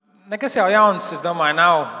Nekas jau jauns, es domāju,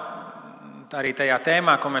 nav arī tajā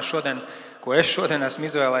tēmā, ko es šodien esmu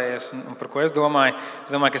izvēlējies un par ko es domāju.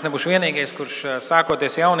 Es domāju, ka es nebūšu vienīgais, kurš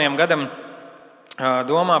sākoties jaunajam gadam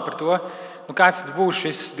domā par to, kāds tad būs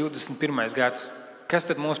šis 21. gads. Kas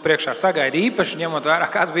tad mūsu priekšā sagaida īpaši, ņemot vērā,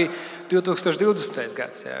 kāds bija 2020.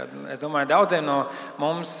 gads. Ja. Es domāju, daudziem no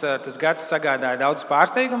mums tas gads sagādāja daudz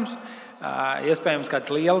pārsteigumus, iespējams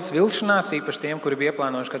kādas lielas vilšanās, īpaši tiem, kuri bija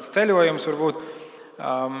ieplānojuši kāds ceļojums,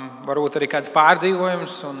 varbūt arī kāds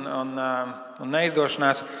pārdzīvojums un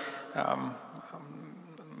neizdošanās.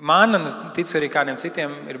 Man, un es ticu arī kādiem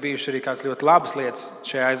citiem, ir bijušas arī kādas ļoti labas lietas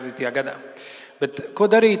šajā aizvadītajā gadā. Bet ko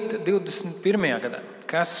darīt 21. gadā?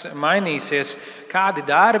 Kas mainīsies? Kādi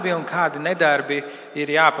darbi un kādi nedarbi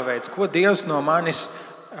ir jāpaveic? Ko Dievs no manis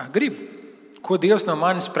grib? Ko Dievs no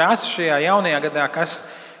manis prasa šajā jaunajā gadā? Kas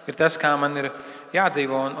ir tas, kā man ir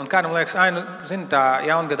jādzīvo? Un kādam liekas, tā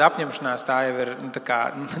jaungada apņemšanās tā jau ir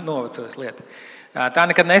novecojusi lieta. Tā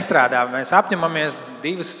nekad nestrādā. Mēs apņemamies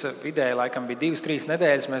vidēji, laikam bija 2-3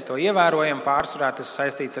 nedēļas, mēs to ievērojam. Pārsvarā tas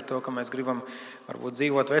saistīts ar to, ka mēs gribam varbūt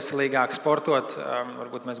dzīvot veselīgāk, sportot.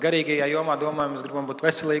 Varbūt mēs garīgajā jomā domājam, mēs gribam būt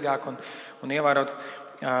veselīgāk un ievērot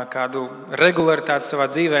kādu regularitāti savā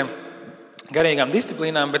dzīvē, garīgām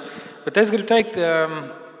disciplīnām. Bet es gribu teikt,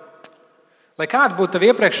 lai kāda būtu tava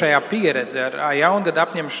iepriekšējā pieredze ar jaungada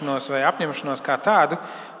apņemšanos vai apņemšanos kā tādu,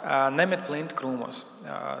 nemet plinti krūmos.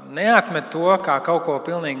 Neatmet to kā kaut ko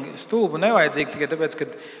pilnīgi stulbu, nevajadzīgu tikai tāpēc, ka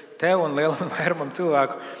tev un lielam vairumam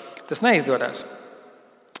cilvēku tas neizdodas.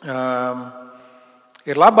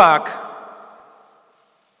 Ir labāk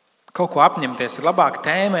kaut ko apņemties, ir labāk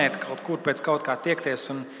tēmēt kaut kur pēc kaut kā tiekties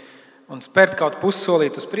un spērt kaut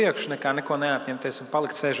pussolīt uz priekšu, nekā neko neapņemties un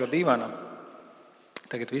palikt sēžot dīvānā.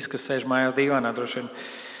 Tagad viss, kas sēž mājās dīvānā, droši vien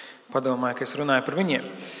padomāju, ka es runāju par viņiem.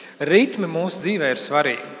 Ritmi mūsu dzīvē ir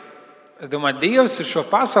svarīgi. Es domāju, Dievs ir šo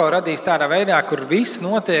pasauli radījis tādā veidā, kur viss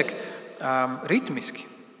notiek ritmiski.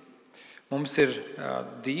 Mums ir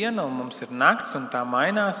diena un mums ir nakts, un tā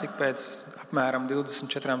mainās ik pēc apmēram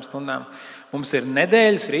 24 stundām. Mums ir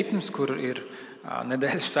nedēļas ritms, kur ir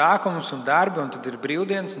nedēļas sākums un darbi, un tad ir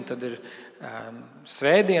brīvdienas, un tad ir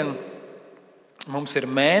svētdiena. Mums ir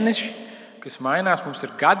mēneši, kas mainās, mums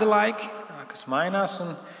ir gada laiki, kas mainās,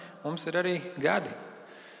 un mums ir arī gadi.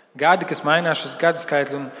 Gadi, kas mainās šis gadu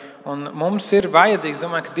skaitli, un mums ir vajadzīgs,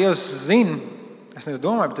 domāju, ka Dievs zina, es nevis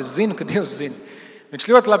domāju, bet es zinu, ka Dievs zina. Viņš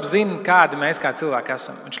ļoti labi zina, kādi mēs kā cilvēki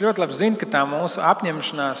esam. Viņš ļoti labi zina, ka tā mūsu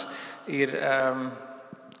apņemšanās ir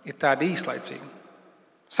tāda īslaicīga.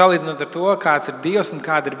 Salīdzinot ar to, kāds ir Dievs un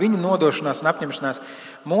kāda ir viņa nodošanās un apņemšanās,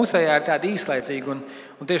 mūsējā ir tāda īslaicīga.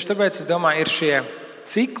 Un tieši tāpēc, es domāju, ir šie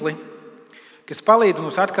cikli, kas palīdz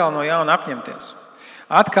mums atkal no jauna apņemties.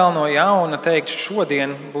 Atkal no jauna teikt,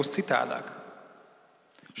 šodien būs citādāk.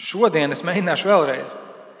 Šodien es mēģināšu vēlreiz.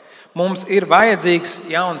 Mums ir vajadzīgs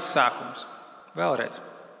jauns sākums. Vēlreiz.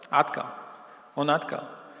 Atkal. Un atkal.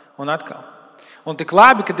 Un atkal. Un tik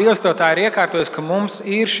labi, ka Dievs to tā ir iekārtojis, ka mums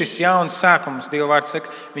ir šis jauns sākums. Dieva vārds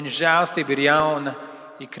saka, viņa žēlstība ir jauna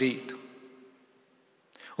ik rītu.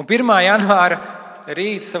 Un 1. janvāra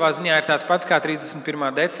rīts savā ziņā ir tāds pats kā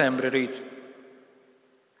 31. decembra rīts.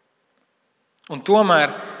 Un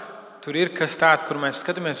tomēr tur ir kas tāds, kur mēs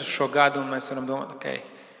skatāmies uz šo gadu un mēs varam domāt,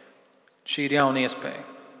 šī ir jauna iespēja.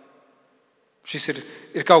 Šis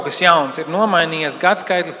ir kaut kas jauns, ir nomainījies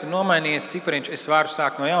gadskaitlis, ir nomainījies cipariņš, es varu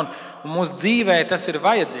sākt no jauna. Un mūsu dzīvē tas ir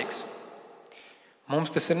vajadzīgs.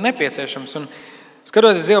 Mums tas ir nepieciešams. Un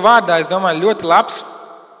skatoties Dieva vārdā, es domāju, ļoti labs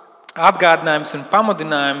atgādinājums un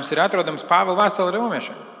pamudinājums ir atrodams Pāvila vēstulē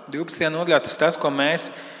Romiešiem. 12. nodaļā tas, ko mēs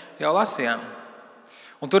jau lasījām.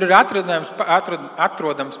 Un tur ir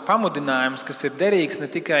atrodams pamudinājums, kas ir derīgs ne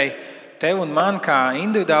tikai tev un man kā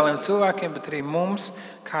individuāliem cilvēkiem, bet arī mums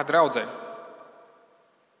kā draudzei.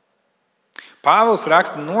 Pāvils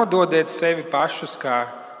raksta, nododiet sevi pašus kā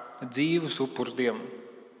dzīvus upurus Dievam.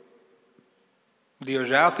 Dieva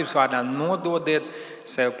žēlstības vārdā nododiet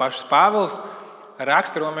sevi pašus. Pāvils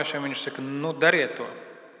raksta Romiešiem, viņš saka, dariet to.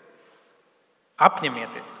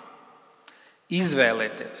 Apņemieties,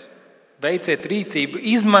 izvēlieties. Veiciet rīcību,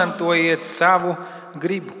 izmantojiet savu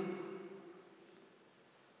gribu.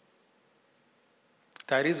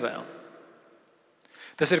 Tā ir izvēle.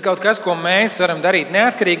 Tas ir kaut kas, ko mēs varam darīt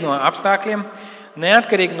neatkarīgi no apstākļiem,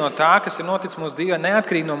 neatkarīgi no tā, kas ir noticis mūsu dzīvē,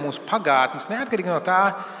 neatkarīgi no mūsu pagātnes, neatkarīgi no tā,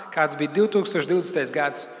 kāds bija 2020.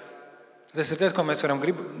 gads. Tas ir tas, ko mēs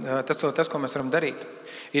varam darīt.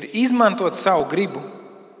 Ir izmantot savu gribu,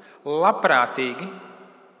 labprātīgi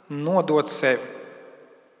nodot sevi.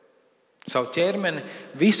 Savu ķermeni,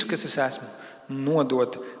 visu, kas es esmu,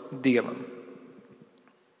 nodot Dievam.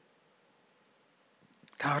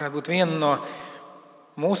 Tā varētu būt viena no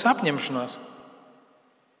mūsu apņemšanos,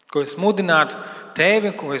 ko es mudinātu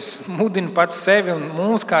tevi, ko es mudinu pats sevi un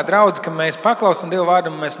mūs kā draudzi, ka mēs paklausam Dieva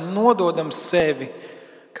vārdam, mēs nododam sevi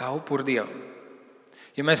kā upuru Dievam.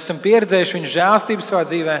 Ja mēs esam pieredzējuši viņa žēlstību savā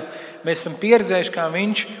dzīvē, mēs esam pieredzējuši, kā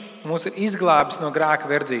viņš mūs ir izglābis no grēka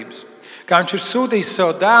verdzības. Kā viņš ir sūtījis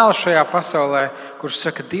savu dēlu šajā pasaulē, kurš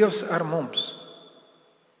saka, Dievs ar mums.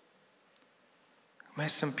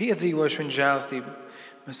 Mēs esam piedzīvojuši viņa žēlstību.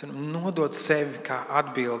 Mēs varam nodot sevi kā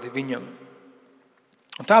atbildi viņam.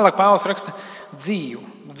 Un tālāk Pāvils raksta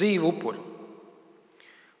dzīvu upuri.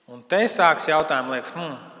 Un te sāks jautājumi, liekas,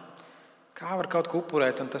 kā var kaut ko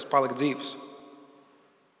upurēt un tas palikt dzīvs?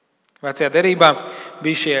 Vecajā derībā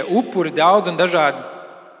bija šie upuri daudz un dažādi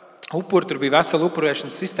upuri. Tur bija vesela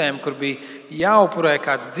upurēšanas sistēma, kur bija jāupurē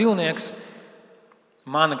kāds dzīvnieks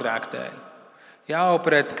mana grēka dēļ.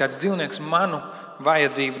 Jāupurē kāds dzīvnieks manu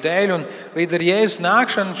vajadzību dēļ. Un līdz ar Jēzus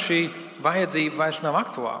nākšanu šī vajadzība vairs nav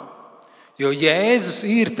aktuāla. Jo Jēzus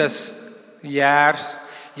ir tas jērs.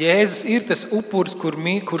 Jēzus ir tas upuris,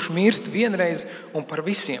 kurš mirst vienreiz un par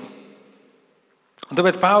visiem. Un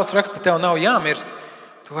tāpēc Pāvils raksta, tev nav jāmirst.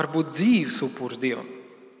 Tu vari būt dzīves upuris Dievam.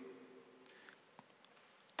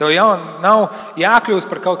 Tev jau nav jākļūst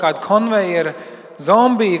par kaut kādu konvejera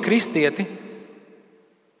zombiju kristieti,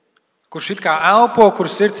 kurš it kā elpo,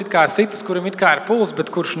 kurš sirds it kā sitas, kuram it kā ir puls,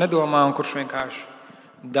 bet kurš nedomā un kurš vienkārši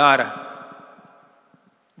dara.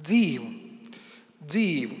 Dzīvu.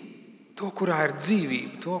 To, kurā ir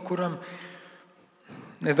dzīvība. To, kuram,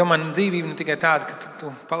 es domāju, dzīvība ne tikai tāda, ka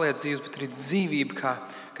tu paliec dzīves, bet arī dzīvība kā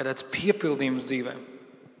tāds piepildījums dzīvē.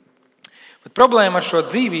 Bet problēma ar šo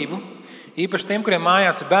dzīvību, īpaši tiem, kuriem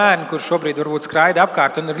mājās ir bērni, kurš šobrīd varbūt skraida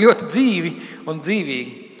apkārt un ir ļoti dzīvi un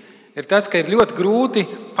dzīvīgi, ir tas, ka ir ļoti grūti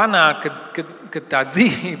panākt, kad tā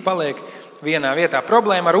dzīvība paliek vienā vietā.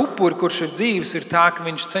 Problēma ar upuri, kurš ir dzīves, ir tā, ka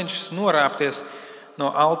viņš cenšas norāpties no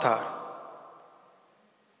altāra.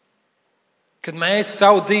 Kad mēs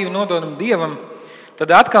savu dzīvi nododam Dievam, tad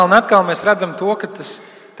atkal un atkal mēs redzam to, ka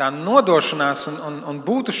tā nodošanās un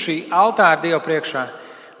būt uz šī altāra Dieva priekšā,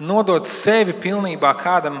 nodot sevi pilnībā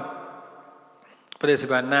kādam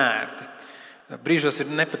patiesībā ir neērti. Brīžos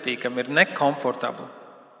ir nepatīkami, ir nekomfortabli.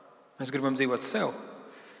 Mēs gribam dzīvot sev.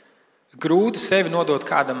 Grūti sevi nodot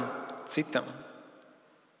kādam citam.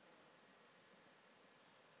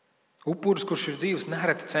 Upuris, kurš ir dzīvs,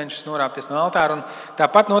 nereti cenšas norāpties no altāra, un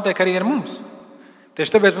tāpat notiek arī ar mums.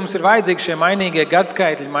 Tieši tāpēc mums ir vajadzīgi šie mainīgie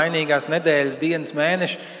gadskaitļi, mainīgās nedēļas, dienas,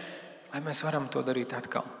 mēneši, lai mēs varam to darīt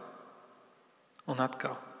atkal un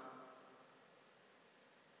atkal.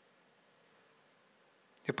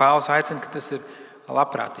 Jo Pāvils aicina, ka tas ir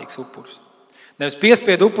labprātīgs upuris. Nevis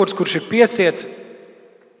piespiedu upuris, kurš ir piesiets,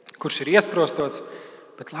 kurš ir iesprostots,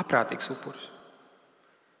 bet labprātīgs upuris.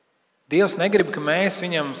 Dievs negrib, ka mēs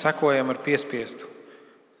viņam sekojam ar piespiestu,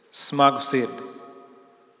 smagu sirdi.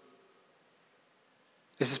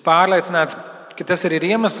 Es esmu pārliecināts, ka tas arī ir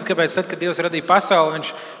iemesls, kāpēc tad, kad Dievs radīja pasauli,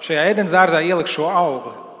 viņš šajā ēdienas dārzā ielika šo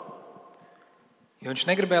augli. Jo viņš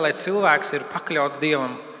negribēja, lai cilvēks ir pakļauts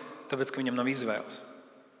Dievam, tāpēc, ka viņam nav izvēles.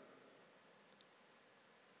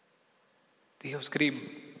 Dievs grib,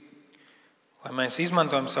 lai mēs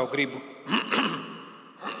izmantojam savu gribu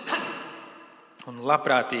un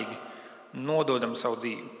labprātīgi nododam savu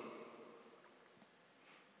dzīvi.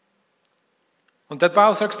 Un tad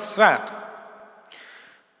Pāvils raksta svētu.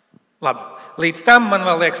 Labi, līdz tam man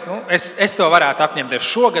vēl liekas, es to varētu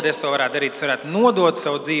apņemties. Šogad es to varētu darīt, es varētu nodot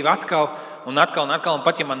savu dzīvi atkal un atkal un atkal. Un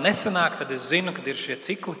pat ja man nesanāk, tad es zinu, ka ir šie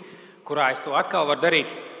cikli, kurā es to atkal varu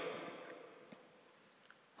darīt.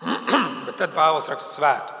 Bet tad Pāvils raksta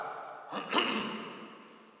svētu.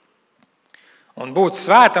 Un būt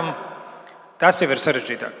svētam, tas jau ir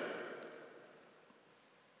sarežģītāk.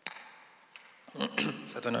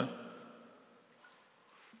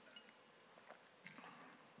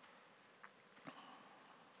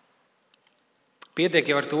 Pietiek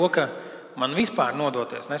jau ar to, ka man vispār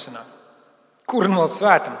nodoties nesanāk. Kur no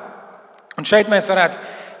svētam? Un šeit mēs varētu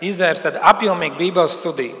izvērst tādu apjomīgu Bībeles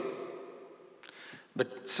studiju.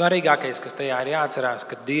 Bet svarīgākais, kas tajā ir jāatcerās,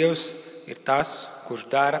 ka Dievs ir tas, kurš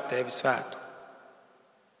dara tevi svētu.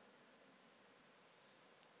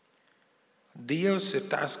 Dievs ir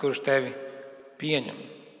tas, kurš tevi pieņem,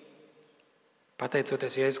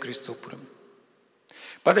 pateicoties Jēzus Kristus upurim.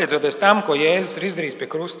 Pateicoties tam, ko Jēzus ir izdarījis pie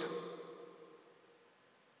krusta.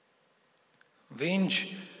 Viņš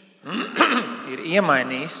ir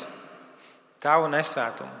iemainījis tavu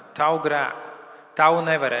nesvētumu, tavu grēku, tavu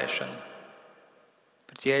nevarēšanu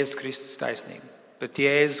pret Jēzus Kristus taisnību, pret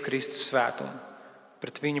Jēzus Kristus svētumu,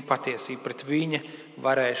 pret viņa patiesību, pret viņa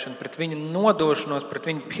varēšanu, pret viņa nodošanos, pret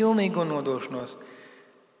viņa pilnīgo nodošanos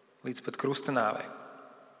līdz pat krusta nāvei.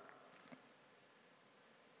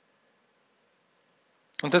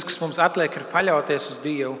 Un tas, kas mums atliek, ir paļauties uz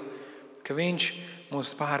Dievu, ka Viņš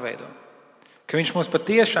mūs pārveido, ka Viņš mūs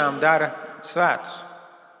patiešām dara svētus,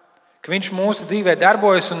 ka Viņš mūsu dzīvē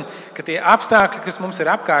darbojas un ka tie apstākļi, kas mums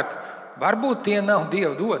ir apkārt, varbūt tie nav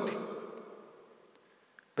Dieva doti,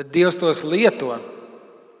 bet Dievs tos lieto,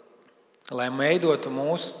 lai veidotu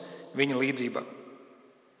mūs Viņa līdzībā.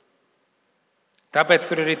 Tāpēc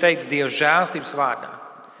tur arī teikts Dieva žēlstības vārdā.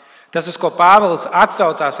 Tas, uz ko Pāvils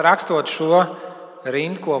atsaucās rakstot šo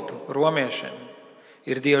rindkopu romiešiem,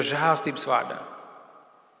 ir Dieva žēlstības vārdā.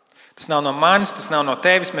 Tas nav no manis, tas nav no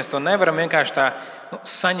tevis, mēs to nevaram vienkārši tā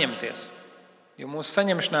saņemties. Jo mūsu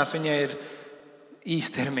saņemšanās viņai ir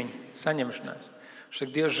īstermiņa saņemšanās.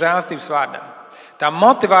 Šeit Dieva žēlstības vārdā. Tā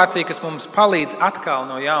motivācija, kas mums palīdz atkal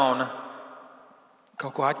no jauna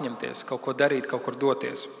kaut ko atņemties, kaut ko darīt, kaut kur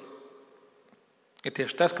doties, ir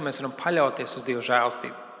tieši tas, ka mēs varam paļauties uz Dieva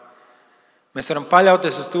žēlstību. Mēs varam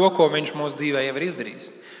paļauties uz to, ko Viņš mūsu dzīvē jau ir izdarījis.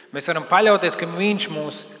 Mēs varam paļauties, ka Viņš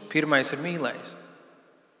mūs pirmais ir mīlējis.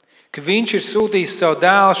 Ka Viņš ir sūtījis savu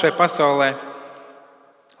dēlu šai pasaulē,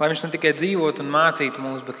 lai Viņš ne tikai dzīvotu un mācītu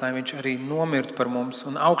mūs, bet lai Viņš arī nomirtu par mums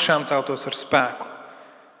un augšām celtos ar spēku.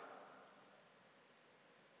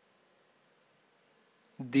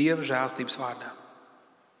 Dieva žēlstības vārdā.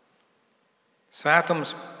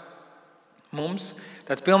 Svētums mums,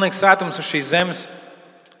 tāds pilnīgs svētums uz šīs zemes,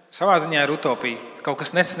 savā ziņā ir utopija. Kaut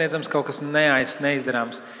kas nesasniedzams, kaut kas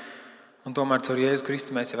neizdarāms. Un tomēr caur Jēzu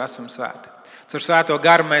Kristu mēs jau esam svēti. Caur Svēto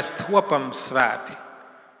garu mēs topam svēti.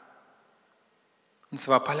 Un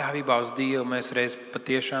savā paļāvībā uz Dievu mēs reiz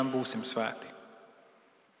patiešām būsim svēti.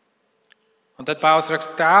 Un tad Pāvils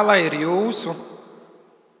raksta, tā lai ir jūsu,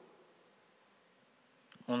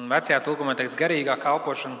 un vecajā tulkumā teikts garīgā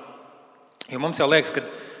kalpošana, jo mums jau liekas, ka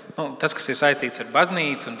tas, kas ir saistīts ar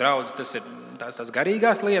baznīcu un draudzi, tas ir tās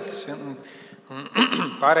garīgās lietas. Un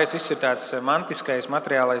pārējais viss ir tāds mantiskais,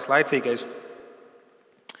 materiālais, laicīgais.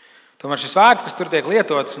 Tomēr šis vārds, kas tur tiek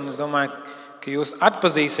lietots, un es domāju, ka jūs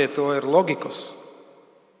atpazīsiet to, ir logikos.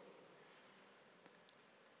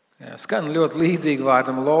 Skan ļoti līdzīgi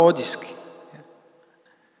vārdam loģiski.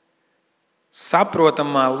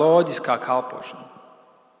 Saprotamā, loģiskā kalpošana.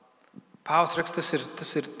 Pāvils raksta,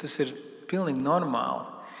 tas ir pilnīgi normāli.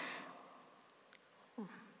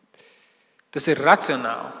 Tas ir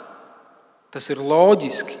racionāli. Tas ir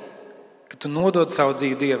loģiski, ka tu nodod savu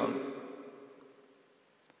dzīvi Dievam.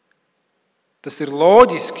 Tas ir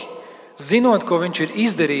loģiski, zinot, ko Viņš ir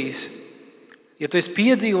izdarījis. Ja tu esi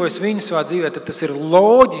piedzīvojis Viņu savā dzīvē, tad tas ir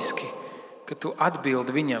loģiski, ka tu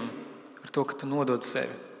atbildi Viņam ar to, ka tu nodod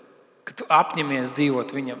sevi. Ka tu apņemies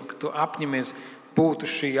dzīvot Viņam, ka tu apņemies būt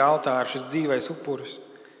uz šī altāra, šis dzīvais upuris.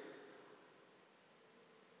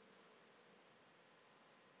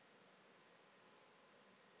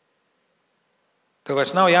 Tev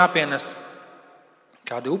vairs nav jāpienes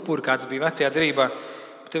kādi upuri, kāds bija vecajā derībā,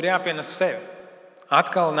 bet tev ir jāpienes sevi.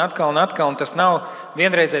 Atkal un atkal un atkal, un tas nav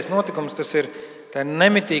vienreizējs notikums, tā ir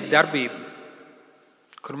nemitīga darbība,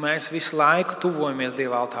 kur mēs visu laiku tuvojamies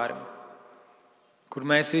Dieva altārim, kur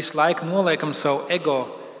mēs visu laiku noliekam savu ego,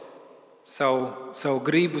 savu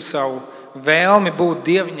gribu, savu vēlmi būt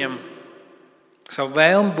dieviņam, savu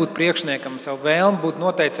vēlmi būt priekšniekam, savu vēlmi būt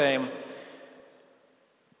noteicējam.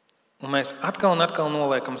 Un mēs atkal un atkal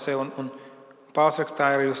noliekam sevi, un Pāvils raksta, tā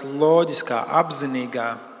ir jūsu loģiskā, apzinīgā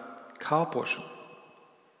kalpošana.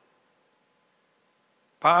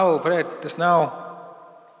 Pāvila,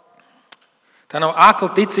 tā nav akla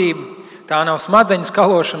ticība, tā nav smadzeņu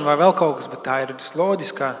skalošana vai vēl kaut kas, bet tā ir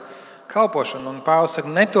loģiskā kalpošana. Un Pāvils saka,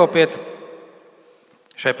 netopiet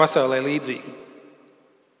šai pasaulē līdzīgi.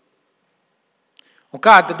 Un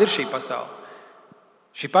kāda tad ir šī pasaule?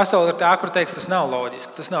 Šī pasaule ir tā, kur teiks, tas nav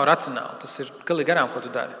loģiski, tas nav racionāli, tas ir galīgi garām, ko tu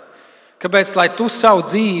dari. Kāpēc, lai tu savu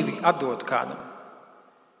dzīvi atdotu kādam?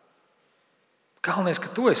 Galvenais,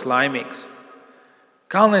 ka tu esi laimīgs.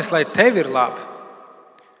 Galvenais, lai tev ir labi.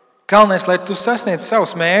 Galvenais, lai tu sasniedz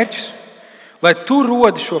savus mērķus, lai tu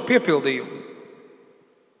rodi šo piepildījumu.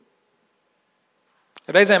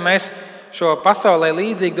 Reizēm mēs šo pasaulē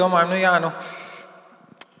līdzīgi domājam,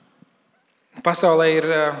 pasaulē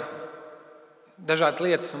ir dažādas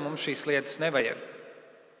lietas, un mums šīs lietas nevajag.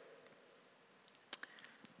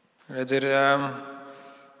 Redz,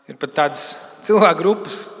 ir pat tādas cilvēku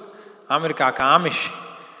grupas Amerikā kā amiši,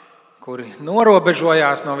 kuri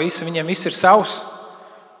norobežojās no visa, viņiem viss ir savs.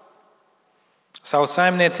 Savu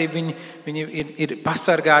saimniecību viņi ir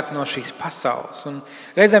pasargāti no šīs pasaules. Un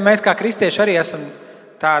reizēm mēs kā kristieši arī esam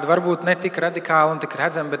tādi, varbūt ne tik radikāli un tik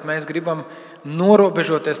redzami, bet mēs gribam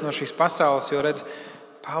norobežoties no šīs pasaules, jo redz,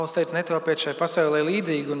 Pāvils teica, netopiet šai pasaulē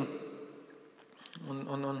līdzīgi.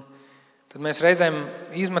 Un tad mēs reizēm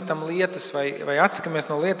izmetam lietas vai atsakamies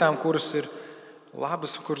no lietām, kuras ir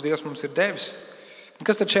labas un kuras Dievs mums ir devis. Un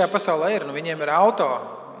kas tad šajā pasaulē ir? Viņiem ir auto.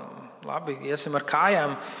 Labi, iesim ar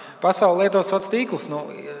kājām. Pasaule lieto sociālos tīklus.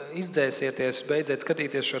 Izdzēsieties, beidziet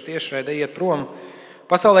skatīties šo tiešraidi, ejiet prom.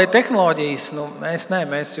 Pasaulē ir tehnoloģijas.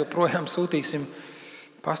 Mēs joprojām sūtīsim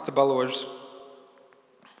pasta baložus.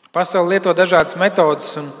 Pasaule lieto dažādas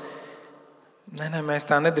metodas. Mēs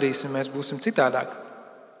tā nedarīsim, mēs būsim citādāk.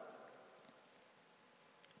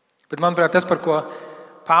 Bet, manuprāt, tas, par ko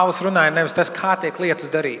Pāvils runāja, nevis tas, kā tiek lietas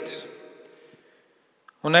darītas.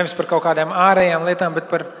 Un nevis par kaut kādām ārējām lietām, bet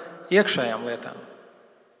par iekšējām lietām.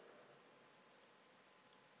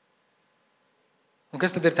 Un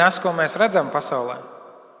kas tad ir tas, ko mēs redzam pasaulē?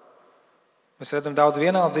 Mēs redzam daudz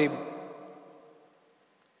vienaldzību,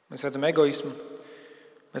 mēs redzam egoismu,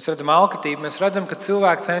 mēs redzam alkatību, mēs redzam, ka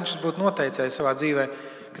cilvēki cenšas būt noteicēji savā dzīvē,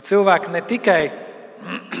 ka cilvēki ne tikai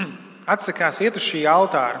atsakās iet uz šī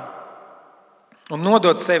altāra un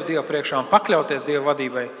nodot sevi Dievu priekšā un pakļauties Dieva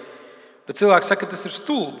vadībai, bet cilvēki saka, ka tas ir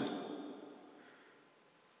stulbi,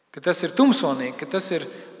 ka tas ir tumsonīgi, ka tas ir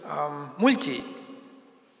muļķīgi.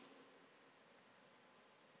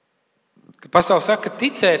 Ka pasaule saka, ka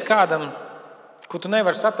ticēt kādam, ko tu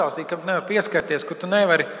nevari sataustīt, kam nevar pieskarties, ko tu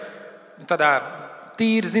nevari tādā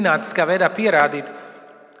tīri zinātniskā veidā pierādīt,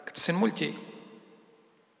 ka tas ir muļķīgi.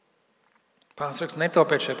 Pāvils raksta,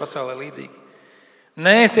 netopiet šajā pasaulē līdzīgi.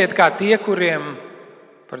 Neesiet kā tie, kuriem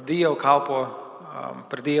par Dievu kalpo,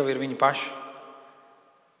 par Dievu ir viņi paši.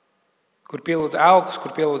 Kur pielūdz elkus,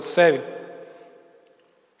 kur pielūdz sevi.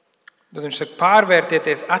 Tad viņš saka,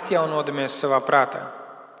 pārvērtieties, atjaunodamies savā prātā.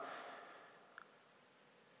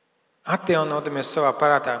 Atjaunodamies savā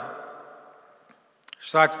prātā.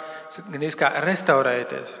 Šis vārds gan kā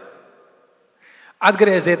restaurējieties.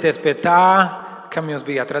 Atgriezieties pie tā, kam jūs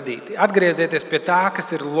bijāt radīti. Atgriezieties pie tā, kas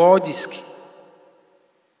ir loģiski,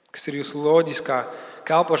 kas ir jūsu loģiskā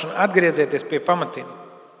kalpošana. Atgriezieties pie pamatiem.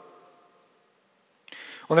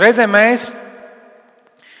 Un reizē mēs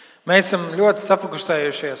esam ļoti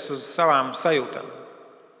safokusējušies uz savām sajūtām.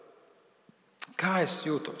 Kā es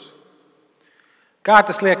jūtos? Kā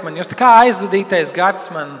tas liek man just? Kā aizvadītais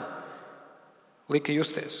gads man lika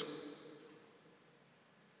justies?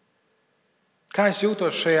 Kā es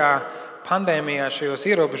jūtos šajā pandēmijā, šajos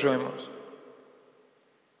ierobežojumos?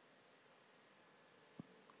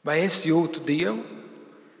 Vai es jūtu Dievu?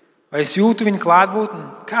 Vai es jūtu viņa klātbūtni?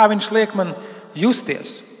 Kā viņš liek man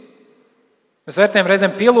justies? Mēs vērtējam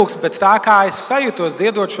reizēm pielūgsmi pēc tā, kā es sajūtos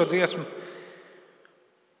dziedot šo dziesmu.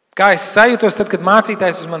 Kā es sajūtos tad, kad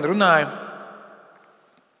mācītājs uz mani runāja.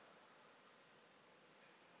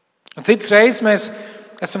 Un citas reizes mēs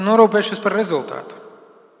esam norūpējušies par rezultātu.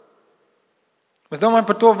 Mēs domājam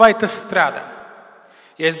par to, vai tas strādā.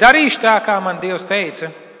 Ja es darīšu tā, kā man Dievs teica,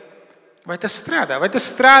 vai tas strādā? Vai tas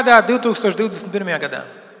strādā 2021. gadā?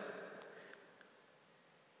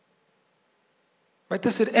 Vai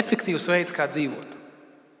tas ir efektīvs veids, kā dzīvot?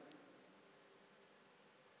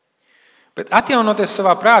 Bet atjaunoties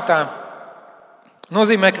savā prātā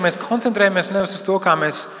nozīmē, ka mēs koncentrējamies nevis uz to, kā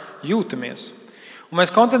mēs jūtamies. Un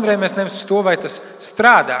mēs koncentrējamies nevis uz to, vai tas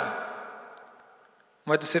strādā,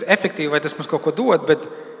 vai tas ir efektīvi, vai tas mums kaut ko dod, bet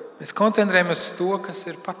mēs koncentrējamies uz to, kas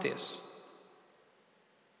ir patiesa.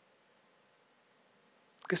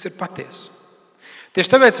 Kas ir patiesa. Tieši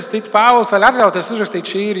tāpēc es ticu, Pāvils var atļauties uzrakstīt,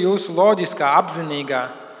 šī ir jūsu loģiskā, apzinīgā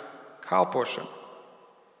kalpošana.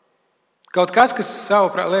 Kaut kas, kas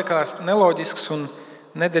savuprāt liekas neloģisks un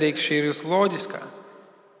nederīgs, šī ir jūsu loģiskā.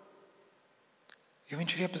 Jo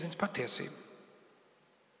viņš ir iepazīstināts patiesību.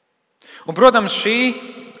 Un, protams, šī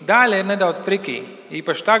daļa ir nedaudz trikīga.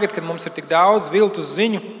 Īpaši tagad, kad mums ir tik daudz viltus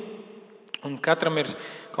ziņu, un katram ir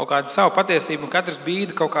kaut kāda sava patiesība, un katrs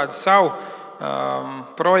bīda kaut kādu savu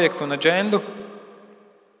projektu un aģendu.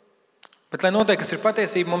 Bet, lai noteikti, kas ir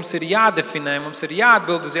patiesība, mums ir jādefinē, mums ir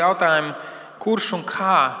jāatbild uz jautājumu, kurš un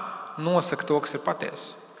kā nosaka to, kas ir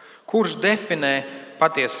patiesa. Kurš definē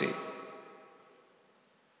patiesību?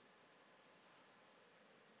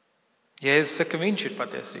 Jēzus saka, ka viņš ir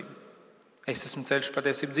patiesība. Es esmu ceļš,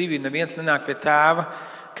 patiesība, dzīvība. Neviens nenāk pie Tēva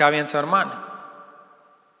kā viens ar mani.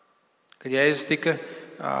 Kad Jēzus tika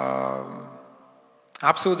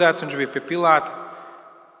apsūdzēts, viņš bija pie Pilāta,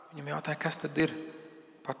 viņam jautāja, kas tad ir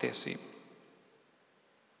patiesība.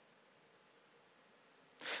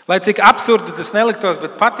 Lai cik absurdi tas neliktos,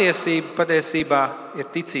 bet patiesībā ir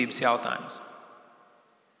ticības jautājums.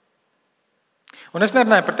 Un es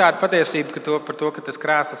nerunāju par tādu patiesību, par to, ka tas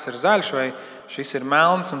krāsas ir zaļš vai šis ir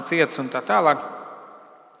melns un ciets un tā tālāk.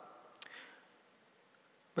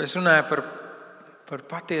 Bet es runāju par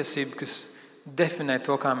patiesību, kas definē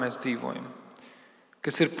to, kā mēs dzīvojam.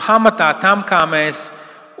 kas ir pamatā tam, kā mēs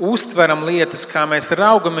uztveram lietas, kā mēs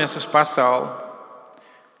raugamies uz pasauli.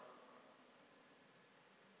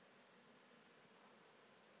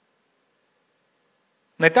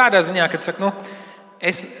 Ne tādā ziņā, kad saka,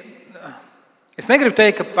 es negribu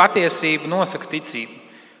teikt, ka patiesība nosaka ticību.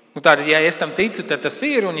 Tātad, ja es tam ticu, tad tas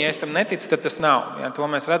ir, un ja es tam neticu, tad tas nav. Ja, to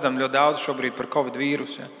mēs redzam ļoti daudz šobrīd par Covid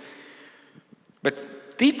vīrusu. Ja. Bet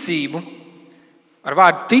ticību, ar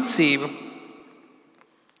vārdu ticība,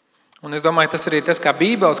 un es domāju, tas arī tas, kā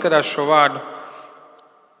Bībele skatās šo vārdu,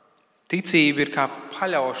 ticība ir kā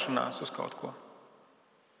paļaušanās uz kaut ko.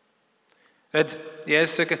 Redz, ja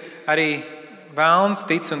es saku, arī velns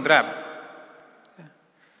tic un dreb.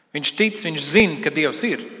 Viņš tic, viņš zina, ka Dievs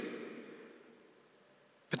ir.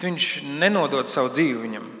 Bet viņš nenodod savu dzīvi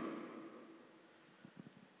viņam.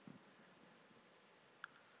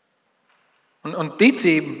 Un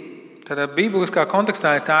ticība, tādā bībeliskā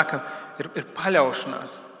kontekstā ir tā, ka ir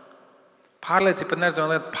paļaušanās. Pārliecība pat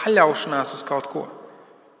neredzama lieta, paļaušanās uz kaut ko.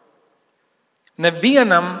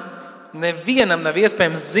 Nevienam nav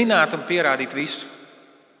iespējams zināt un pierādīt visu.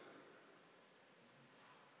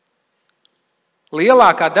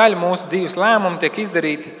 Lielākā daļa mūsu dzīves lēmumu tiek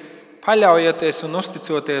izdarīta paļaujoties un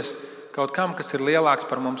uzticoties kaut kam, kas ir lielāks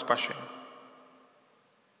par mums pašiem.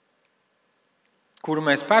 Kuru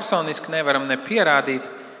mēs personiski nevaram ne pierādīt,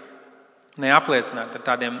 ne apliecināt ar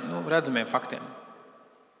tādiem redzamiem faktiem.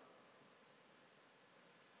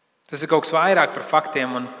 Tas ir kaut kas vairāk par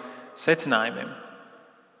faktiem un secinājumiem.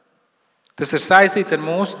 Tas ir saistīts ar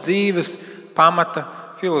mūsu dzīves pamata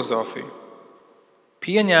filozofiju.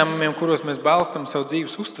 Pieņēmumiem, kuros mēs balstam savu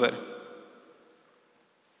dzīves uztveri.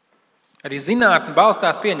 Arī zinātne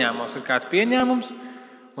balstās pieņēmumos. Ir kāds pieņēmums,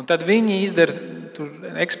 un tad viņi izdara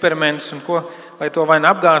eksperimentus, un ko, lai to vai nu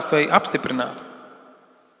apgāstu, vai apstiprinātu.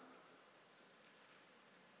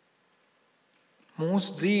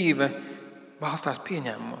 Mūsu dzīve balstās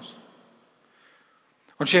pieņēmumos.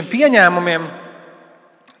 Un šiem pieņēmumiem,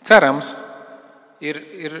 cerams,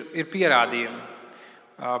 ir pierādījumi.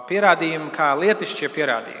 Pierādījumi kā lietišķie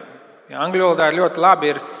pierādījumi. Ja, angļu valodā ļoti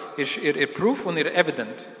labi ir proof un ir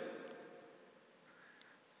evident.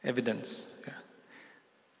 Evidence. Ja.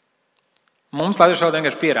 Mums latviešu valodā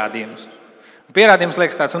vienkārši pierādījums. Pierādījums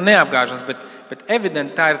liekas tāds un neapgāžams, bet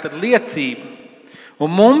evident tā ir tad liecība.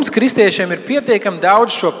 Un mums, kristiešiem, ir pietiekami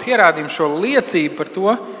daudz šo pierādījumu, šo liecību par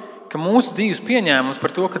to, ka mūsu dzīves pieņēmums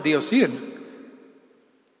par to, ka Dievs ir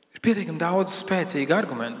pietiekami daudz spēcīgu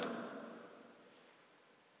argumentu.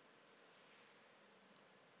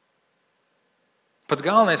 Pats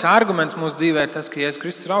galvenais arguments mūsu dzīvē ir tas, ka Jēzus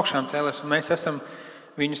Kristus ir augšām cēlies, un mēs esam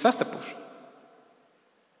viņu sastapuši.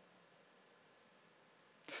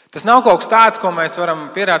 Tas nav kaut kas tāds, ko mēs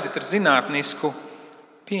varam pierādīt ar zinātnisku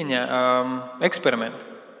eksperimentu.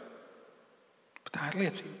 Bet tā ir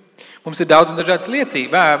liecība. Mums ir daudz dažādas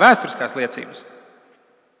liecības, vēsturiskās liecības.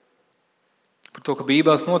 Par to, ka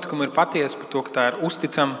Bībeles notikumi ir patiesi, par to, ka tā ir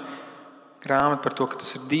uzticama grāmata, par to, ka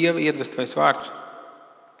tas ir Dieva iedvestais vārds.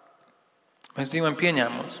 Mēs dzīvojam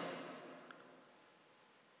pieņēmumos.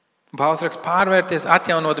 Pāvils raksta, pārvērties,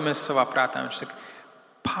 atjaunodamies savā prātā. Viņš saka,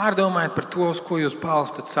 pārdomājiet par to, uz ko jūs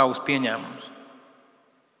balstat savus pieņēmumus.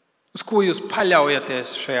 Uz ko jūs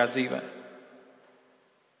paļaujaties šajā dzīvē.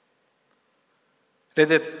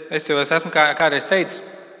 Redziet, es jau esmu kādreiz teicis,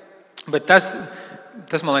 bet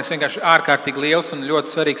tas man liekas vienkārši ārkārtīgi liels un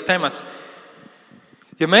ļoti svarīgs temats.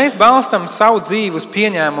 Ja mēs balstam savu dzīvi uz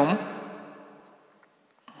pieņēmumu,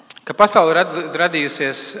 ka pasaule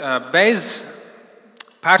radījusies bez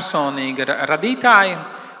personīga radītāja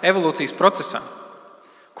evolūcijas procesā,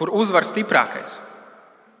 kur uzvar stiprākais.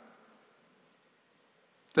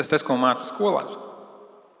 Tas, ko māca skolās.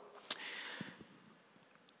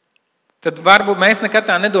 Tad varbūt mēs nekad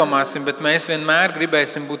tā nedomāsim, bet mēs vienmēr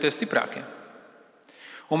gribēsim būt tie stiprākie.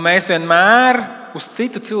 Un mēs vienmēr uz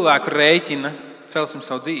citu cilvēku rēķina celsim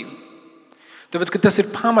savu dzīvi. Tāpēc, ka tas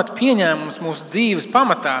ir pamat pieņēmums mūsu dzīves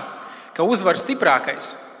pamatā, ka uzvar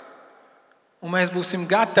stiprākais. Un mēs būsim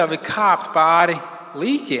gatavi kāpt pāri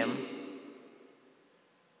līķiem,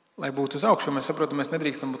 lai būtu uz augšu. Mēs saprotam, mēs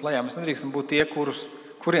nedrīkstam būt lejā, mēs nedrīkstam būt tie,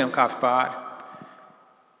 kuriem kāpt pāri.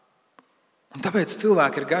 Un tāpēc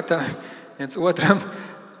cilvēki ir gatavi viens otram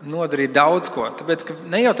nodarīt daudz ko.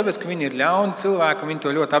 Ne jau tāpēc, ka viņi ir ļauni cilvēki, un viņi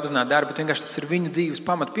to ļoti apzināti dara, bet vienkārši tas ir viņu dzīves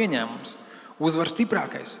pamat pieņēmums. Uzvar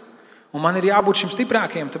stiprākais. Un man ir jābūt šim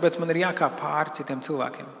stiprākajam, tāpēc man ir jākāp pāri citiem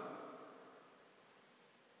cilvēkiem.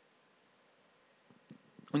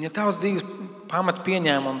 Un ja tavs dzīves pamat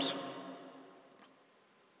pieņēmums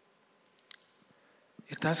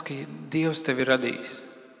ir tas, ka Dievs tevi ir radījis,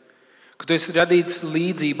 ka tu esi radīts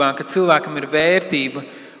līdzībā, ka cilvēkam ir vērtība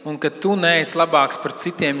un ka tu neesi labāks par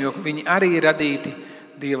citiem, jo viņi arī ir radīti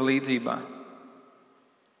Dieva līdzībā.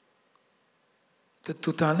 Tad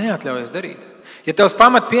tu tā neatļaujies darīt. Ja tavs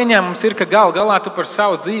pamat pieņēmums ir, ka gal galā tu par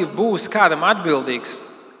savu dzīvi būsi kādam atbildīgs,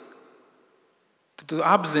 tad tu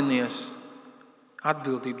apzinies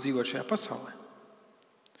atbildību dzīvot šajā pasaulē.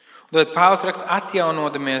 Un tāpēc Pāvils raksta,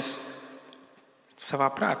 atjaunodamies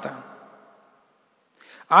savā prātā.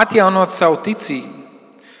 Atjaunot savu ticību,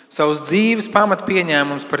 savus dzīves pamat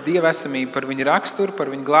pieņēmums par Dieva esamību, par viņa raksturu,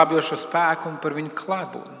 par viņa glābjošo spēku un par viņa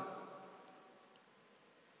klātbūtni.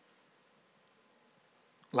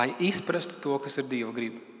 Lai izprastu to, kas ir Dieva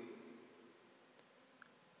griba.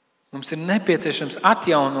 Mums ir nepieciešams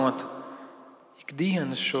atjaunot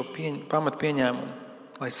ikdienas šo pamat pieņēmumu,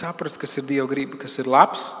 lai saprastu, kas ir Dieva griba, kas ir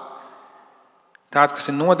labs, tāds, kas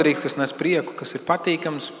ir noderīgs, kas nes prieku, kas ir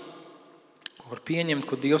patīkams, ko var pieņemt,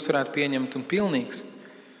 ko Dievs varētu pieņemt un pilnīgs.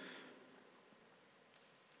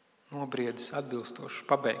 Nobriedis, atbilstošs,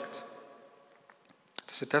 pabeigts.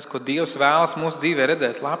 Tas ir tas, ko Dievs vēlas mūsu dzīvē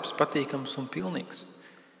redzēt, labs, patīkams un pilnīgs.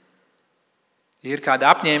 Ja ir kāda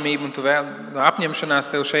apņēmība un tu apņemšanās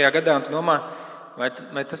tev šajā gadā un tu domā,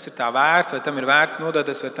 vai tas ir tā vērts, vai tam ir vērts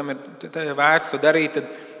nodoties, vai tam ir vērts to darīt,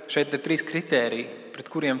 tad šeit ir 3 kritēriji, pret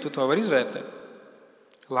kuriem tu to vari izvērtēt.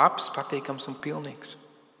 Labs, patīkams un pilnīgs.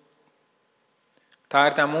 Tā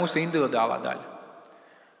ir tā mūsu individuālā daļa,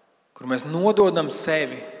 kur mēs nododam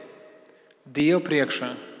sevi Dievu priekšā,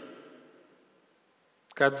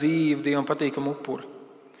 kā dzīvu, Dievam patīkamu upuri,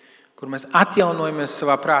 kur mēs atjaunojamies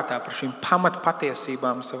savā prātā par šīm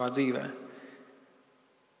pamatpatiesībām savā dzīvē.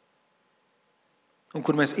 Un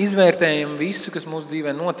kur mēs izvērtējam visu, kas mūsu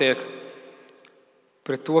dzīvē notiek,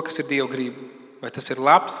 pret to, kas ir Dieva griba. Vai tas ir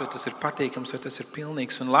labs, vai tas ir patīkams, vai tas ir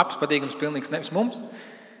pilnīgs. Un labs, patīkams, pilnīgs nevis mums,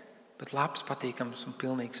 bet labs, patīkams un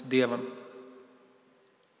pilnīgs Dievam.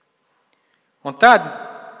 Un tad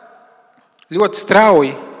ļoti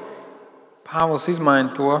strauji Pāvils izmaina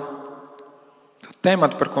to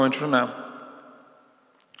tematu, par ko viņš runā.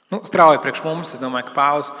 Strauji priekš mums, es domāju, ka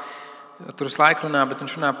Pāvils tur uz laiku runā, bet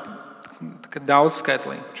viņš runā daudz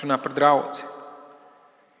skaitlī, viņš runā par draudzi.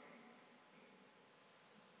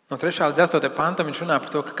 No 3. līdz 8. pantam viņš runā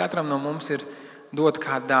par to, ka katram no mums ir dot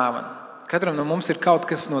kāda dāvana. Katram no mums ir kaut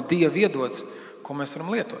kas no Dieva iedots, ko mēs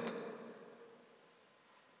varam lietot.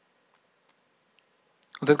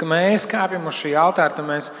 Un tad, kad mēs kāpjam uz šī altāra, tad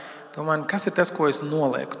mēs domājam, kas ir tas, ko es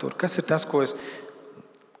nolieku tur, kas ir tas, ko es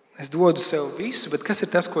dodu sev visu, bet kas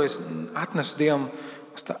ir tas, ko es atnesu Dievam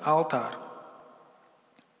uz tā altāra.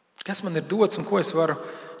 Kas man ir dots un ko es varu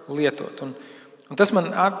lietot. Un tas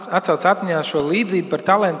man atsauc atmiņā šo līdzību par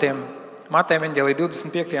talantiem Mateja evaņģēlija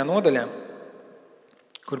 25. nodaļā,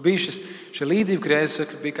 kur bija šī līdzība, kur Jēzus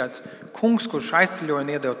saka, bija kāds kungs, kurš aizceļoja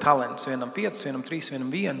un iedeva talantus. Vienam 5, vienam 3,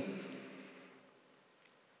 vienam 1.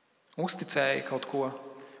 Uzticēja kaut ko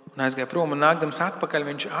un aizgāja prom, un nākdams atpakaļ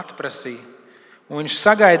viņš atprasīja. Un viņš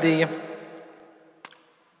sagaidīja,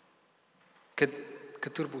 ka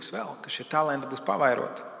tur būs vēl, ka šie talanti būs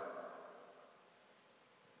pavairoti.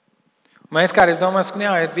 Mēs kādreiz domājam,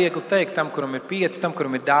 ka ir viegli teikt tam, kuram ir 5, tam,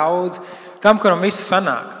 kuram ir daudz, tam, kuram viss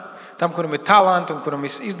sanāk, tam, kuram ir talanti un kuram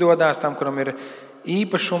viss izdodas, tam, kuram ir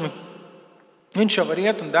īpašumi. Viņš jau var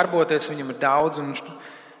iet un darboties, viņam ir daudz, un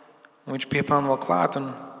viņš piepelna vēl klāt.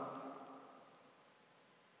 Un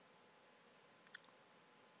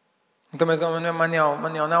tad mēs domājam,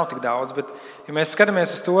 man jau nav tik daudz, bet ja mēs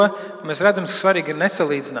skatāmies uz to, mēs redzam, ka svarīgi ir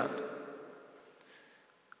nesalīdzināt.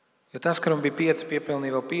 Jo tas, kuram bija 5,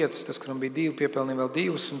 piepelnīja vēl 5, tas, kuram bija 2, piepelnīja vēl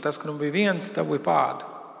 2, un tas, kuram bija 1, dabūja pādu.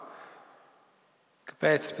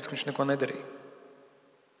 Kāpēc? Tāpēc, ka viņš neko nedarīja.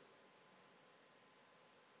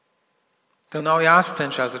 Tev nav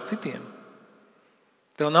jāsacenšās ar citiem.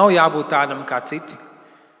 Tev nav jābūt tādam kā citi.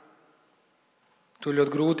 To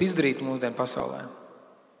ļoti grūti izdarīt mūsdienu pasaulē.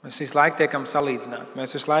 Mēs visu laiku tiekam salīdzināti.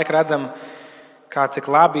 Mēs visu laiku redzam, cik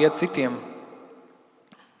labi iet citiem,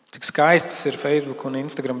 cik skaistas ir Facebook un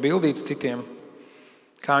Instagram bildītas citiem,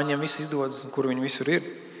 kā viņiem viss izdodas un kur viņi visur ir.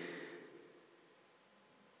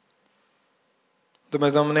 Tad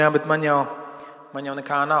mēs domājam, jā, bet man jau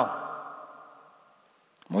nekā nav.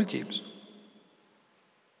 Muļķības.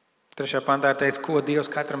 3. pantā ir teikts, ko Dievs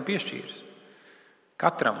katram piešķīris.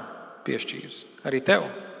 Katram piešķīris. Arī tev.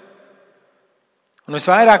 Un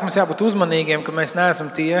visvairāk mums jābūt uzmanīgiem, ka mēs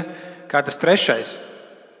neesam tie, kā tas 3.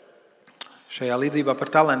 šajā līdzībā par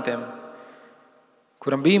talantiem,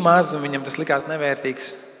 kuram bija maz un viņam tas likās nevērtīgs.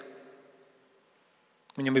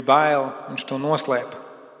 Viņam bija bail, viņš to noslēpa.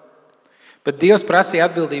 Bet Dievs prasīja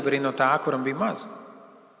atbildību arī no tā, kuram bija maz.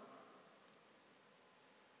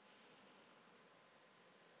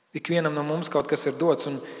 Ikvienam no mums kaut kas ir dots.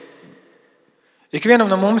 Un Ikvienam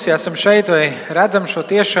no mums, ja esam šeit vai redzam šo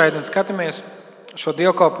tiešraidi un skatāmies šo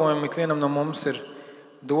dievkalpojumu, ikvienam no mums ir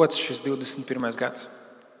dots šis 21. gads.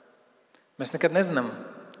 Mēs nekad nezinām,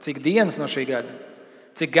 cik dienas no šī gada,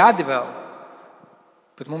 cik gadi vēl,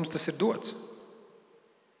 bet mums tas ir dots.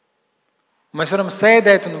 Mēs varam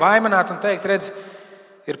sēdēt un vaimanāt un teikt, redz,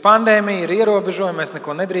 ir pandēmija, ir ierobežojumi, mēs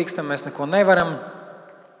neko nedrīkstam, mēs neko nevaram,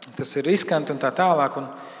 tas ir riskanti un tā tālāk.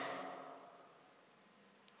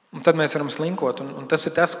 Un tad mēs varam slinkot, un tas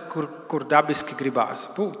ir tas, kur dabiski gribās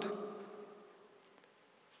būt.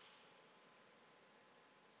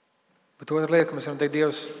 Bet otra lieta, ka mēs varam teikt,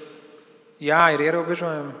 Dievs, jā, ir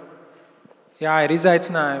ierobežojumi, jā, ir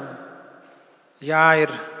izaicinājumi, jā,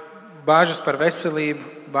 ir bažas par veselību,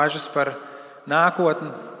 bažas par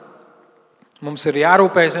nākotni. Mums ir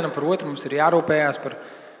jārūpējas vienam par otru, mums ir jārūpējās par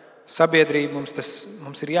sabiedrību,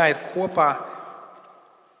 mums ir jāiet kopā,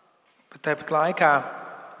 bet tāpat laikā,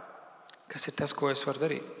 kas ir tas, ko es varu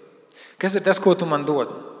darīt? Kas ir tas, ko tu man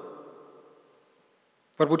dod?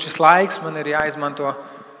 Varbūt šis laiks man ir jāizmanto,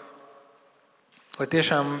 lai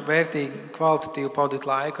tiešām vērtīgi, kvalitatīvi pavadītu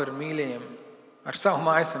laiku ar mīļajiem, ar savu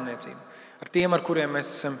mājasemniecību, ar tiem, ar kuriem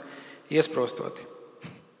mēs esam iesprostoti,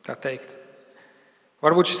 tā teikt.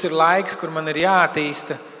 Varbūt šis ir laiks, kur man ir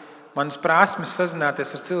jāattīsta manas prasmes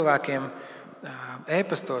sazināties ar cilvēkiem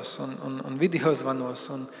e-pastos un videozvanos,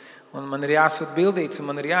 un man ir jāsūt bildītes, un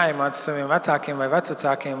man ir jāiemāca saviem vecākiem vai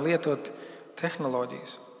vecvecākiem lietot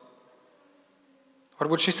tehnoloģijas.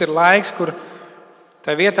 Varbūt šis ir laiks, kur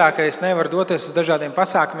tā vietā, ka es nevaru doties uz dažādiem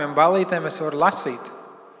pasākumiem, ballītēm, es varu lasīt.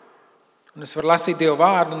 Un es varu lasīt Dievu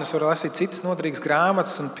vārdu, un es varu lasīt citas noderīgas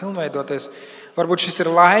grāmatas un pilnveidoties. Varbūt šis ir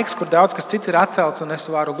laiks, kur daudz kas cits ir atcelts, un es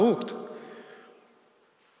varu lūgt.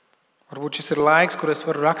 Varbūt šis ir laiks, kur es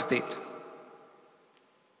varu rakstīt.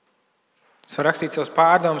 Es varu rakstīt savus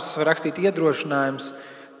pārdomus, es varu rakstīt iedrošinājumus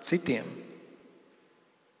citiem.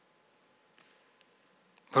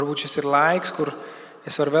 Varbūt šis ir laiks, kur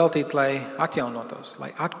es varu veltīt, lai atjaunotos,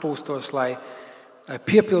 lai atpūstos, lai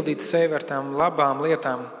piepildītu sevi ar tām labām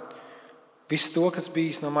lietām, visu to, kas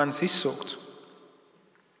bijis no manis izsūkts.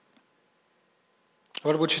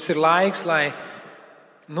 Varbūt šis ir laiks, lai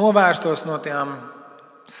novērstos no tām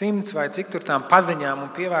 100 vai cik tur tām paziņām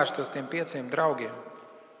un pievērstos tiem 5 draugiem.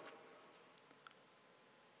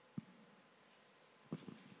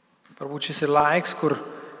 Varbūt šis ir laiks, kur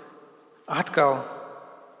atkal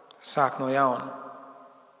sāk no jauna.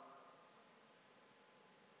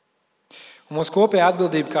 Un mūsu kopējā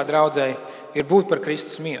atbildība kā draudzei ir būt par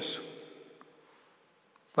Kristus miesu.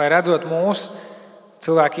 Lai redzot mūs,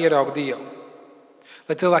 cilvēki ieraug Dievu.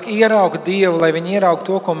 Lai cilvēki ieraug Dievu, lai viņi ieraug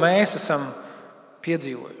to, ko mēs esam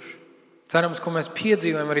piedzīvojuši. Cerams, ko mēs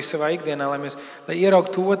piedzīvojam arī savā ikdienā, lai ieraug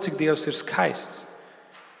to, cik Dievs ir skaists,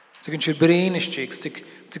 cik viņš ir brīnišķīgs,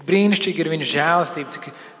 cik brīnišķīgi ir viņa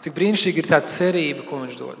žēlastība, cik brīnišķīgi ir tā cerība, ko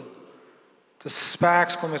viņš dod. Tas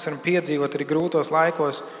spēks, ko mēs varam piedzīvot arī grūtos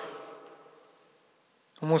laikos.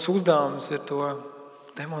 Un mūsu uzdevums ir to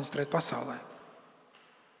demonstrēt pasaulē.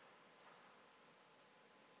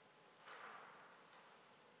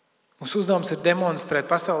 Mūsu uzdevums ir demonstrēt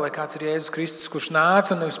pasaulē, kāds ir Jēzus Kristus, kurš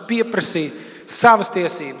nāca un nevis pieprasīja savas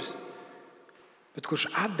tiesības, bet kurš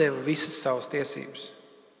atdeva visas savas tiesības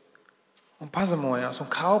un pazemojās un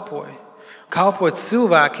kalpoja. Kalpoja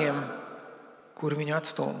cilvēkiem, kuri viņu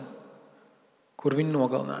atstūma, kuri viņu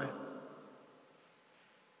nogalināja.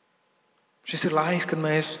 Šis ir laiks, kad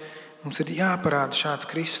mums ir jāparāda šāds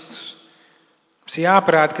Kristus. Mums ir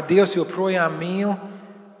jāparāda, ka Dievs joprojām mīl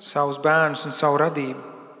savus bērnus un savu radību.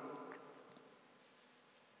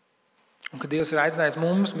 Un ka Dievs ir aicinājis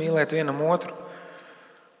mums mīlēt vienam otru.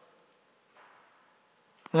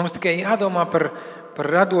 Mums tikai jādomā par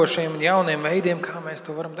radošiem un jauniem veidiem, kā mēs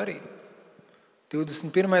to varam darīt.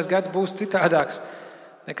 21. gads būs citādāks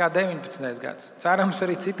nekā 19. gads. Cerams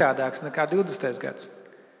arī citādāks nekā 20. gads.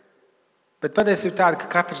 Bet patiesība ir tāda, ka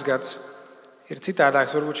katrs gads ir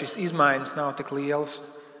citādāks. Varbūt šīs izmaiņas nav tik lielas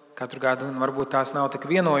katru gadu un varbūt tās nav tik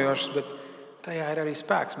vienojošas, bet tajā ir arī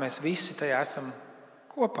spēks. Mēs visi tajā esam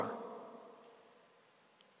kopā.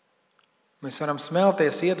 Mēs varam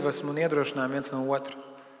smelties iedvesmu un iedrošinājumu viens no otra.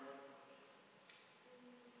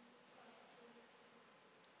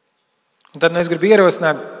 Un tad es gribu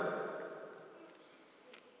ierosināt,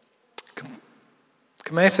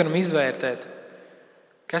 ka mēs varam izvērtēt,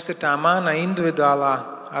 kas ir tā mana individuālā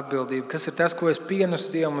atbildība, kas ir tas, ko es pienesu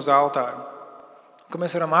Dievam uz altāru. Un ka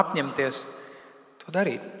mēs varam apņemties to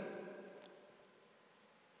darīt.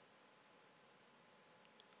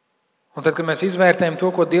 Un tad, kad mēs izvērtējam to,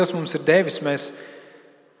 ko Dievs mums ir devis, mēs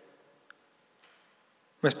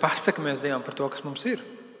pasakamies Dievam par to, kas mums ir.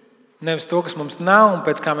 Nevis to, kas mums nav un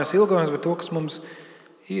pēc kā mēs ilgojamies, bet to, kas mums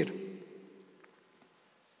ir.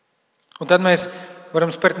 Un tad mēs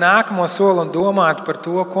varam spērt nākamo soli un domāt par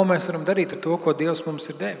to, ko mēs varam darīt ar to, ko Dievs mums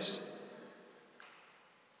ir devis.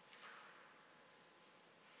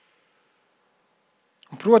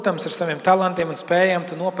 Un, protams, ar saviem talantiem un spējām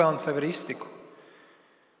tu nopelni sev iztiku.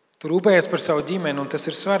 Tu rūpējies par savu ģimeni, un tas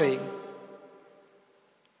ir svarīgi.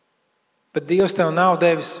 Bet Dievs tev nav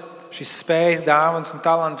devis šīs spējas, dāvanas un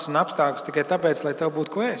talantus un apstākļus tikai tāpēc, lai tev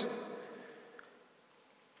būtu ko ēst.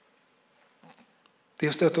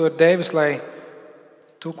 Dievs tev to ir devis, lai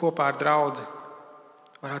tu kopā ar draudzi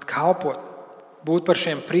varētu kalpot, būt par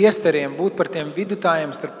šiem priesteriem, būt par tiem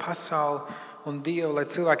vidutājiem starp pasauli un Dievu, lai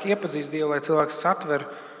cilvēki iepazīst Dievu, lai cilvēks satver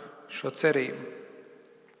šo cerību.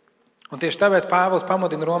 Un tieši tāpēc Pāvils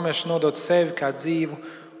pamudina romiešus nodot sevi kā dzīvu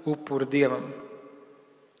upuru Dievam.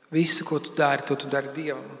 Visu, ko tu dari, to tu dari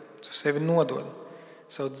Dievam. Tu sevi nodod,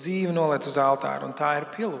 savu dzīvi noliec uz altāru, un tā ir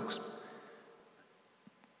pielūgsme.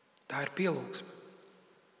 Tā ir pielūgsme.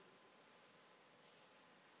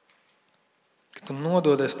 Ka tu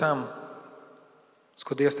nododies tam, uz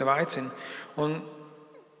ko Dievs tev aicina. Un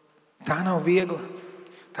tā nav viegla,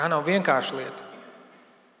 tā nav vienkārša lieta.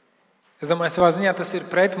 Es domāju, savā ziņā tas ir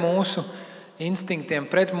pret mūsu instinktiem,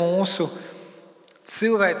 pret mūsu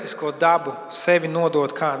cilvēcisko dabu sevi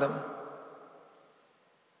nodot kādam.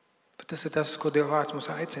 Bet tas ir tas, uz ko Dieva vārds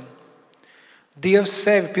mūs aicina. Dievs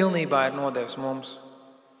sevi pilnībā ir nodevis mums.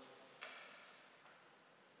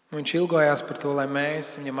 Viņš ilgojās par to, lai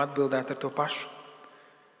mēs viņam atbildētu ar to pašu.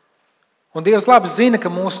 Un Dievs labi zina, ka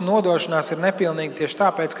mūsu nodošanās ir nepilnīga tieši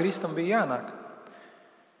tāpēc, ka Kristum bija jānāk.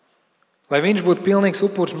 Lai viņš būtu pilnīgs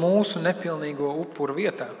upurs mūsu nepilnīgo upuru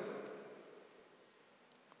vietā.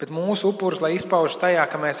 Bet mūsu upurs, lai izpaužas tajā,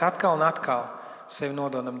 ka mēs atkal un atkal sevi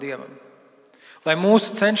nododam Dievam. Lai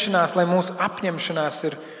mūsu cenšanās, lai mūsu apņemšanās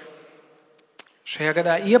ir šajā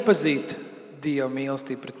gadā iepazīt Dieva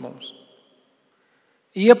mīlestību pret mums.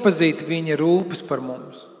 Iepazīt viņa rūpes par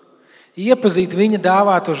mums. Iepazīt viņa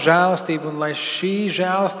dāvāto žēlastību, un lai šī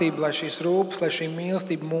žēlastība, lai šīs rūpes, lai šī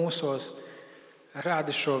mīlestība mūsos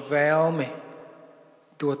rada šo vēlmi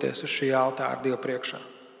doties uz šī altāra Dieva priekšā.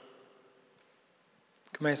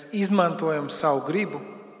 Ka mēs izmantojam savu gribu,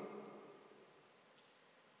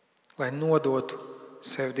 lai nodotu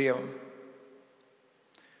sevi Dievam.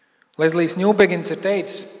 Lezlijs Ņūbegins ir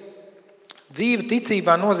teicis, dzīve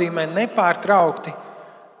ticībā nozīmē nepārtraukti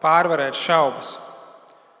pārvarēt šaubas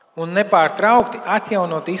un nepārtraukti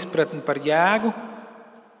atjaunot izpratni par jēgu,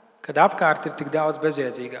 kad apkārt ir tik daudz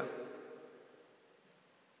bezjēdzīgā.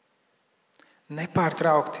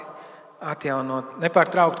 Nepārtraukti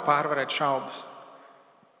pārvarēt šaubas.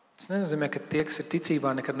 Tas nenozīmē, ka tie, kas ir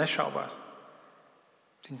ticībā, nekad nešaubās.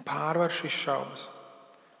 Viņi pārvar šīs šaubas.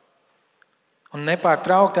 Un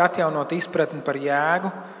nepārtraukti atjaunot izpratni par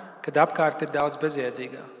jēgu, kad apkārt ir daudz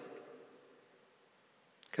bezjēdzīgā.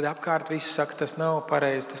 Kad apkārt visi saka, tas nav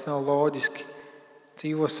pareizi, tas nav loģiski.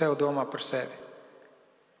 Dzīvo sev, domā par sevi.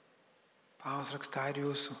 Pāvils raksta, tā ir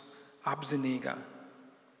jūsu apzinīgā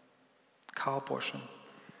kalpošana.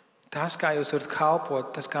 Tas, kā jūs varat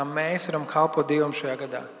kalpot, tas, kā mēs varam kalpot Dievam šajā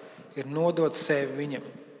gadā, ir nodot sevi viņam.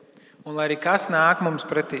 Un lai arī kas nāk mums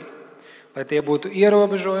pretī, lai tie būtu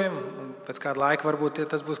ierobežojumi, un pēc kāda laika varbūt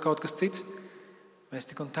tas būs kaut kas cits, mēs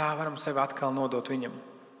tik un tā varam sevi atkal nodot viņam.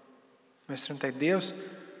 Mēs varam teikt, Dievs,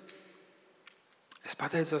 es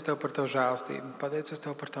pateicos Tev par Tavu žēlastību, pateicos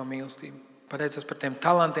Tev par Tavu mīlestību, pateicos par tiem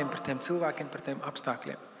talantiem, par tiem cilvēkiem, par tiem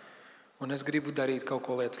apstākļiem. Un es gribu darīt kaut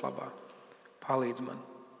ko lietas labā. Palīdz man.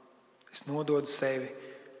 Es nododu sevi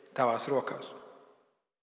Tavās rokās.